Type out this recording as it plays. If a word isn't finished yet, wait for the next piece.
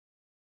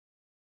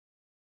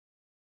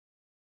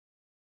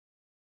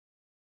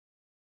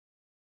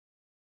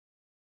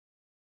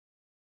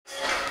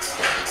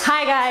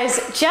Hi guys,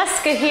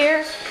 Jessica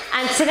here,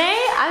 and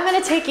today I'm going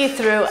to take you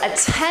through a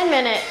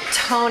 10-minute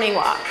toning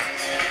walk.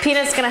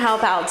 Peanut's going to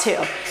help out too.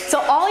 So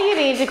all you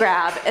need to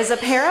grab is a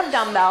pair of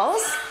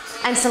dumbbells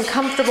and some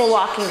comfortable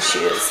walking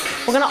shoes.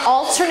 We're going to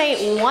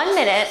alternate 1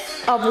 minute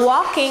of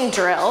walking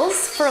drills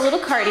for a little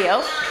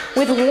cardio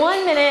with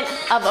 1 minute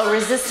of a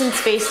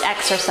resistance-based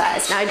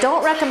exercise. Now I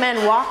don't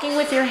recommend walking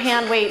with your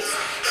hand weights,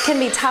 it can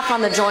be tough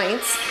on the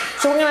joints.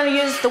 So we're going to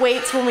use the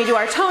weights when we do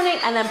our toning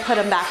and then put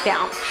them back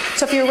down.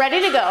 So if you're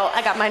ready to go,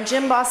 I got my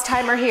Gym Boss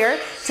timer here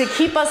to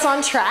keep us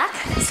on track.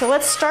 So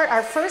let's start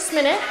our first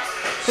minute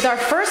with our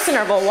first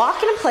interval,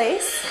 walking in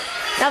place.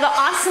 Now the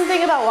awesome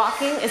thing about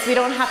walking is we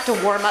don't have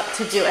to warm up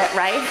to do it,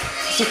 right?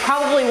 You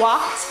probably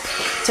walked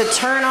to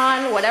turn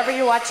on whatever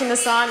you're watching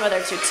this on, whether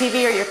it's your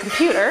TV or your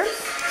computer.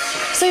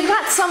 So you've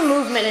got some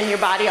movement in your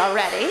body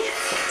already.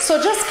 So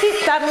just keep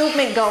that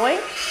movement going,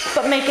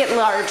 but make it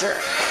larger.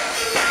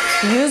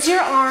 Use your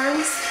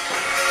arms,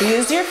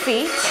 use your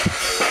feet.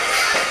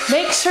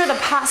 Make sure the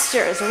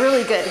posture is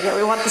really good here.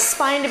 We want the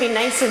spine to be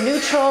nice and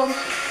neutral.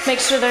 Make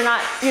sure you're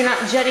not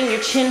jetting your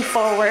chin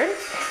forward.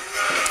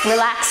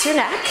 Relax your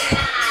neck.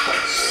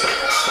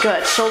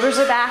 Good, shoulders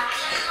are back,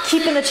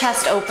 keeping the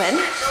chest open.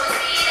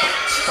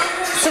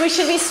 So we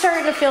should be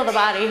starting to feel the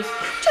body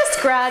just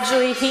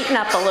gradually heating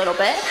up a little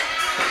bit.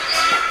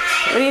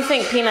 What do you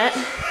think, Peanut?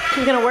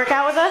 You gonna work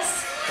out with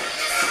us?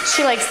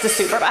 She likes to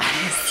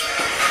supervise.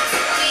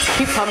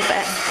 Keep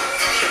pumping.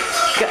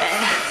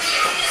 Good.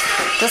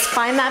 Just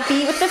find that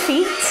beat with the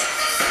feet.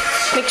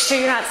 Make sure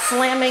you're not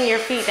slamming your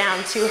feet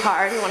down too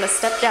hard. You want to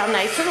step down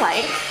nice and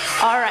light.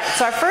 All right,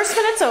 so our first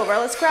minute's over.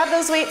 Let's grab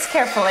those weights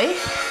carefully.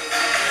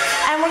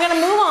 And we're going to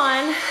move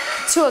on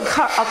to a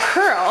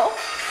curl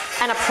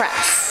and a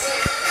press.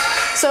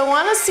 So I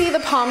want to see the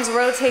palms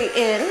rotate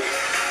in,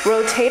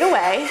 rotate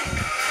away,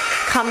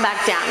 come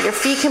back down. Your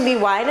feet can be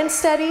wide and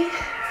steady,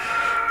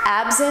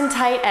 abs in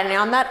tight, and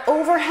on that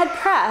overhead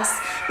press,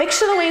 make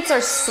sure the weights are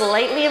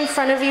slightly in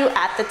front of you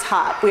at the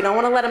top. We don't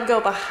want to let them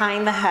go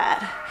behind the head.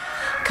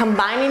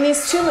 Combining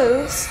these two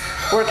moves,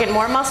 working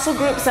more muscle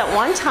groups at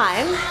one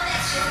time.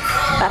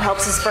 That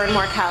helps us burn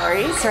more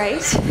calories,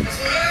 right?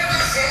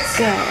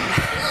 Good.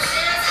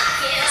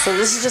 So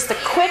this is just a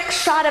quick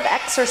shot of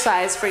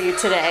exercise for you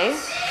today.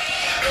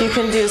 You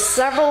can do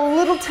several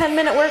little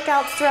 10-minute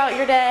workouts throughout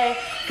your day.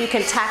 You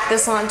can tack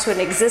this on to an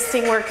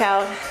existing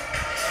workout.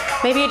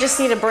 Maybe you just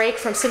need a break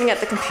from sitting at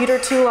the computer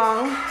too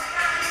long.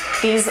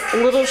 These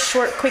little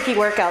short quickie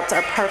workouts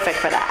are perfect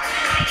for that.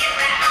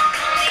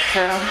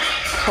 Curl,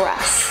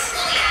 press.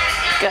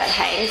 Good,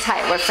 hang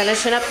tight. We're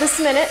finishing up this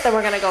minute, then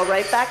we're gonna go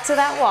right back to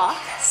that walk.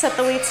 Set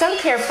the weights down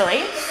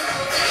carefully.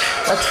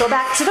 Let's go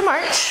back to the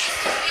march.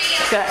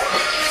 Good.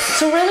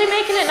 So really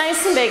making it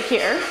nice and big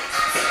here.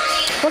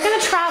 We're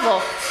gonna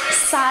travel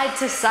side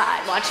to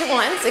side. Watch it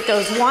once. It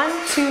goes 1,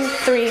 2,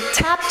 3,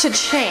 tap to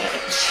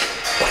change.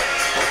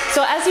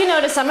 So as you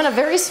notice, I'm in a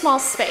very small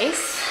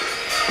space.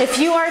 If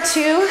you are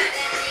too,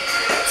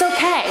 it's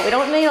okay. We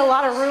don't need a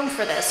lot of room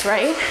for this,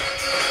 right?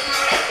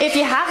 If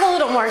you have a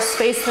little more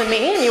space than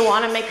me and you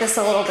want to make this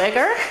a little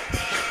bigger,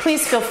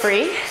 please feel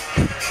free.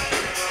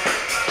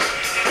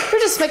 We're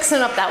just mixing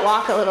up that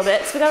walk a little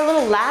bit. So we got a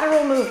little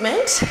lateral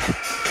movement.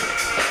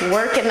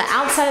 Working the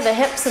outside of the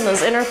hips and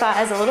those inner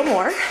thighs a little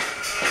more.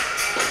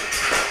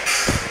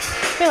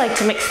 We like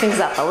to mix things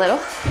up a little,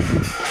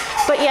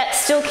 but yet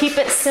still keep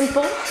it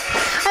simple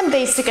and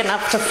basic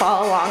enough to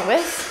follow along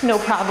with, no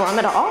problem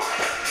at all.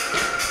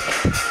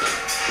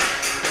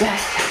 Good.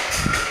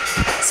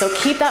 So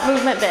keep that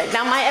movement big.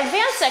 Now my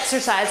advanced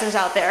exercisers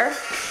out there,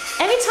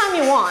 anytime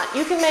you want,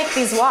 you can make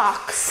these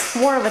walks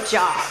more of a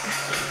jog.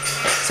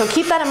 So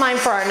keep that in mind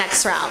for our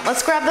next round.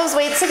 Let's grab those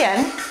weights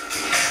again.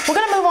 We're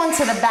gonna move on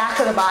to the back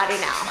of the body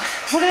now.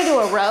 We're gonna do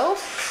a row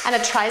and a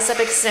tricep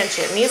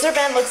extension. Knees are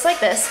bent, looks like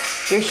this.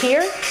 You're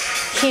here,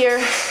 here,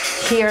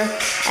 here,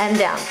 and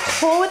down.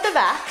 Pull with the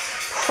back.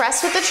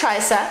 Press with the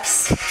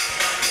triceps,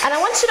 and I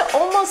want you to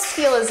almost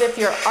feel as if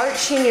you're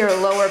arching your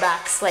lower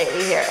back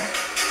slightly here.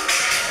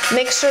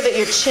 Make sure that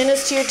your chin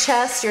is to your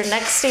chest, your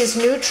neck stays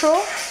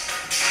neutral.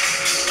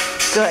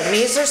 Good,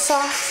 knees are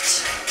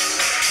soft.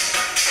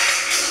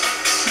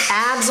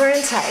 Abs are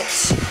in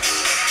tight.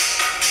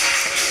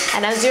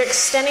 And as you're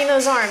extending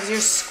those arms,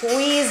 you're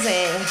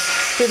squeezing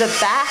through the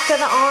back of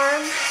the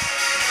arm,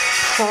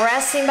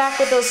 pressing back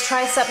with those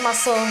tricep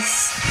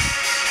muscles.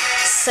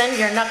 Send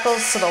your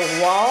knuckles to the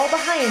wall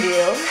behind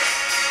you.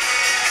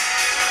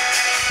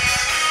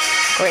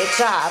 Great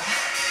job.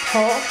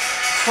 Pull,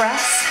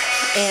 press,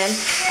 in,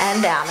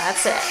 and down.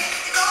 That's it.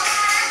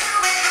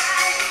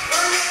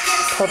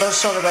 Pull those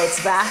shoulder blades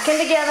back and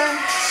together.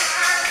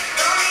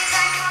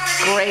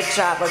 Great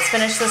job. Let's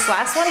finish this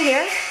last one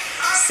here.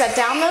 Set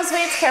down those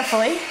weights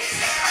carefully.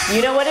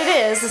 You know what it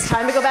is. It's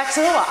time to go back to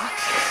the walk.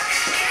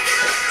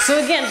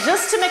 So again,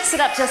 just to mix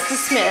it up just a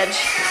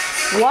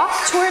smidge, walk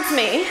towards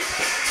me.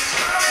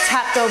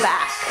 Tap, go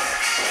back.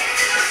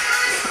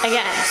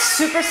 Again,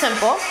 super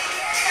simple.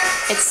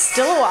 It's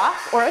still a walk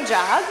or a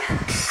jog.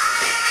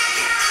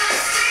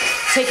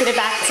 Taking it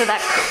back to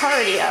that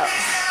cardio.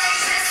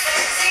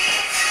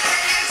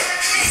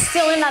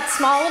 Still in that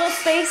small little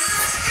space.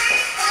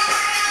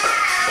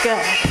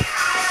 Good.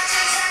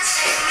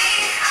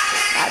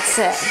 That's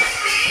it.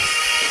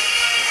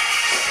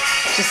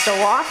 Just a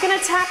walk and a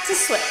tap to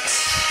switch.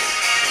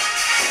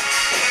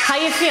 How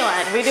you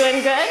feeling? We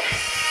doing good?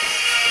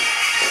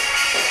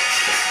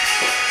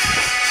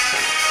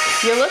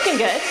 You're looking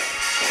good.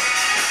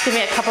 Give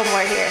me a couple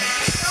more here.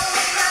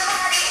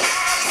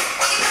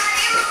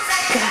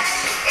 Good.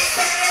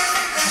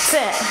 That's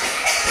it.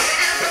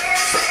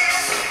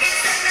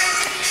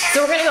 So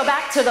we're gonna go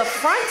back to the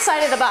front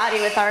side of the body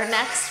with our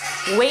next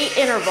weight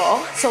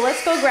interval. So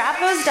let's go grab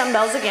those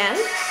dumbbells again.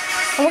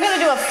 And we're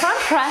gonna do a front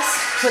press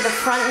with a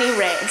front knee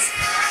raise.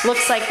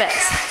 Looks like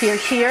this. You're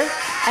here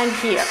and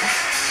here.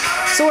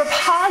 So we're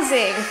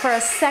pausing for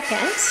a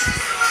second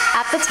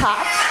at the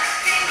top.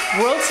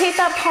 Rotate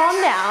that palm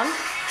down.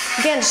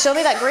 Again, show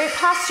me that great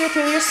posture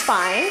through your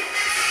spine.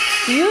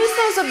 Use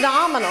those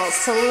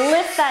abdominals to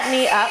lift that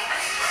knee up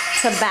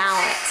to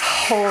balance.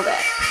 Hold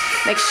it.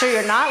 Make sure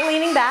you're not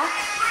leaning back.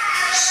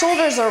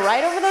 Shoulders are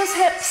right over those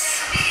hips.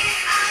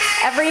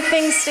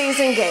 Everything stays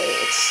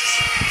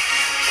engaged.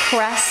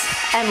 Press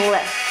and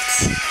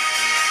lift.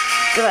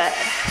 Good.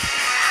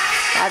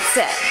 That's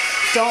it.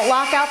 Don't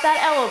lock out that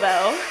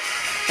elbow.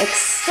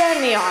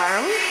 Extend the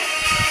arm.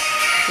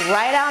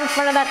 Right out in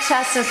front of that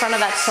chest, in front of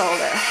that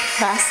shoulder.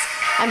 Press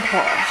and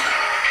pull.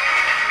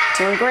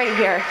 Doing great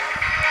here.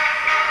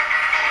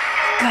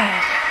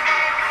 Good.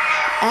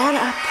 And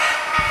up.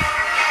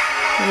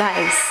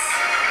 Nice.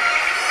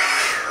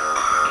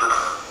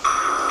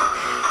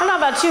 I don't know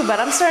about you, but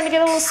I'm starting to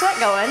get a little sweat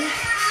going.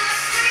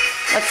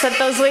 Let's set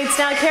those weights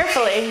down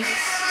carefully.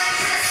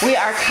 We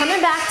are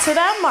coming back to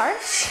that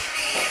march.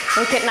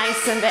 Make it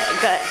nice and big.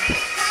 Good.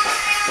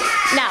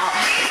 Now,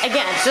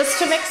 again, just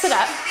to mix it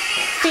up,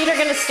 feet are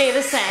gonna stay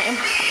the same.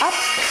 Up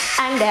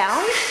and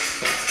down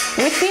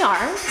with the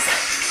arms,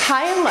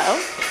 high and low.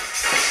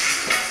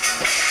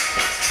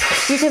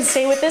 You can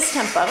stay with this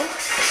tempo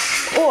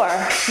or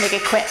make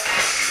it quick,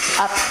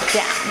 up,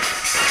 down.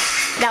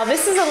 Now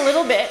this is a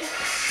little bit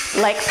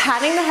like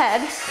patting the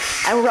head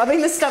and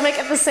rubbing the stomach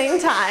at the same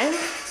time.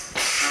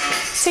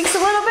 Takes a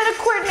little bit of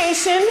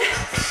coordination.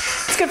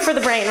 It's good for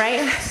the brain,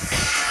 right?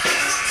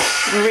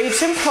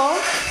 Reach and pull,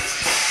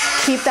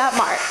 keep that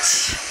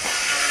march.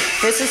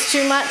 If this is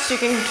too much, you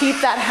can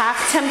keep that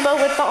half tempo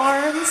with the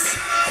arms.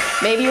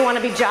 Maybe you want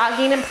to be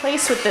jogging in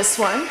place with this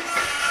one.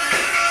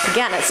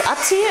 Again, it's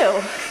up to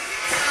you.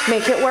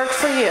 Make it work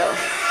for you.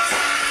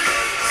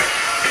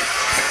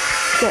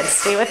 Good,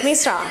 stay with me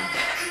strong.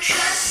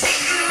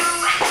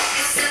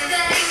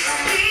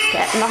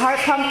 Getting the heart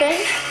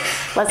pumping.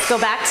 Let's go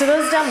back to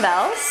those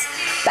dumbbells.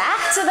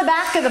 Back to the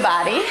back of the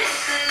body.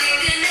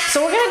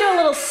 So we're gonna do a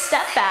little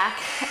step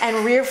back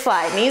and rear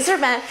fly. Knees are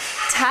bent,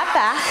 tap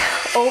back,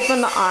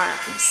 open the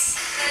arms.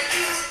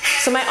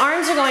 So my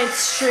arms are going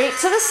straight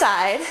to the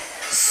side,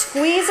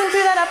 squeezing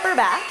through that upper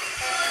back.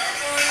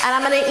 And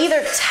I'm gonna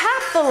either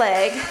tap the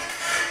leg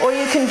or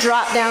you can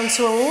drop down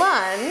to a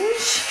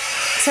lunge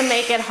to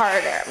make it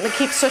harder. I'm gonna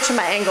keep switching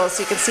my angles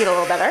so you can see it a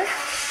little better.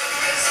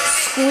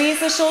 Squeeze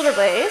the shoulder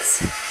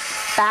blades,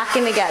 back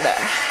and together.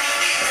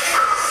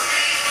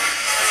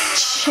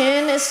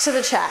 Chin is to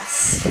the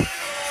chest.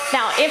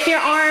 Now, if your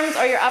arms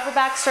or your upper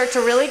back start to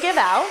really give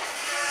out,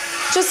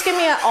 just give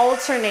me an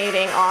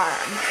alternating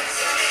arm.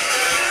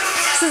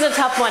 This is a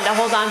tough one to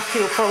hold on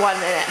to for 1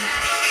 minute.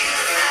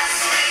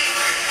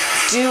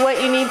 Do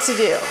what you need to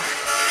do.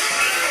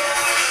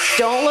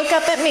 Don't look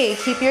up at me.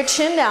 Keep your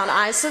chin down,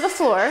 eyes to the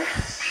floor.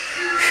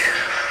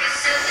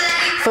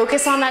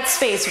 Focus on that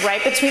space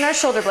right between our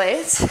shoulder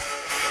blades.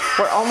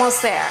 We're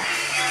almost there.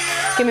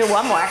 Give me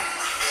one more.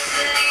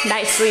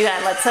 Nicely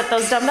done. Let's set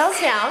those dumbbells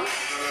down.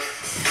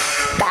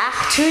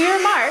 Back to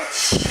your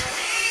march.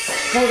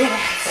 Look at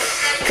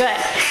it. Good.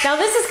 Now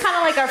this is kind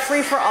of like our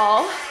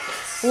free-for-all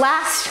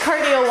last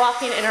cardio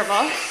walking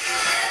interval.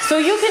 So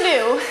you can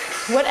do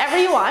whatever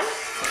you want,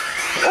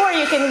 or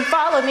you can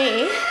follow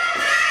me,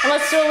 and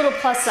let's do a little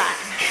plus sign.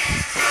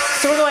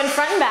 So we're going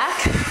front and back,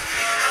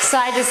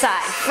 side to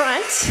side.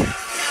 Front,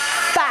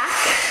 back,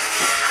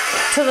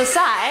 to the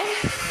side,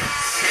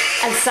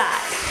 and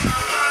side.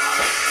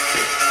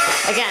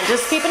 Again,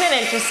 just keeping it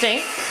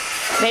interesting.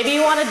 Maybe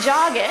you want to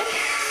jog it.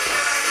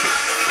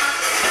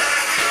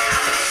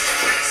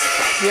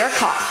 Your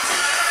call.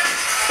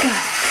 Good.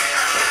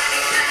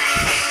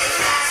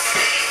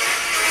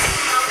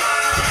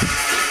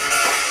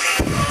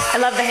 I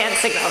love the hand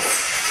signals.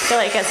 I feel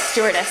like a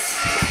stewardess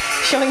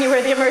showing you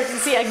where the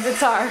emergency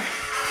exits are.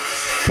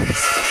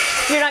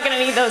 You're not gonna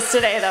need those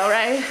today though,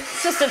 right?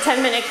 It's just a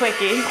 10-minute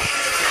quickie.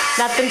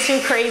 Nothing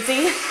too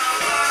crazy,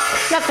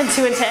 nothing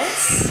too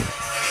intense.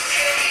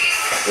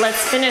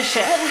 Let's finish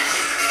it.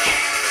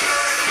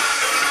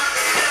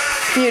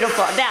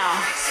 Beautiful.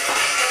 Now,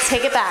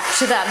 take it back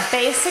to that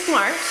basic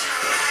march.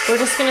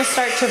 We're just gonna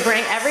start to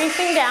bring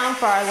everything down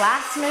for our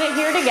last minute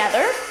here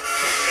together.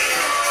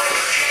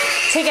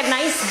 Take a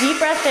nice deep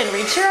breath in,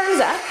 reach your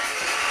arms up.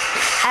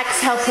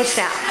 Exhale, push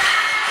down.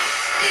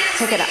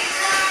 Take it up.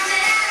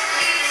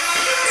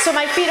 So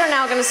my feet are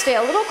now gonna stay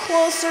a little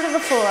closer to the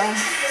floor,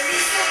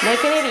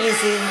 making it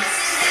easy.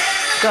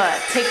 Good,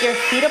 take your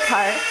feet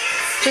apart,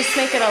 just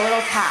make it a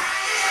little tap.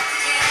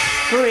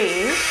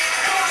 Breathe,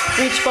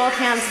 reach both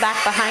hands back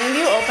behind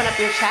you, open up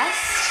your chest.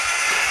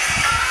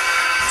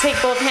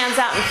 Take both hands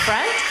out in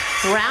front,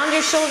 round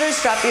your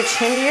shoulders, drop your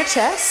chin to your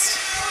chest.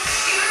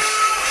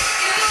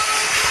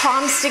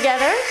 Palms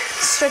together,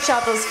 stretch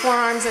out those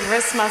forearms and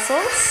wrist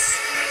muscles.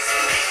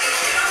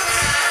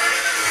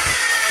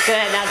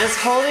 Good, now just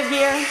hold it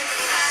here.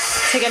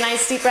 Take a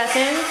nice deep breath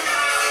in.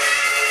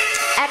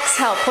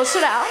 Exhale, push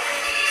it out.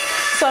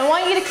 So I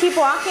want you to keep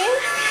walking.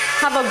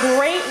 Have a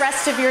great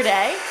rest of your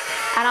day,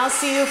 and I'll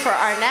see you for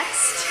our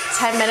next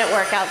 10-minute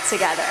workout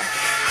together.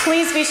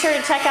 Please be sure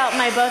to check out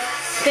my book,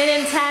 Thin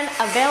and 10,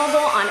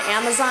 available on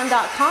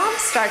Amazon.com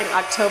starting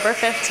October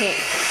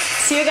 15th.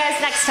 See you guys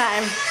next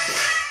time.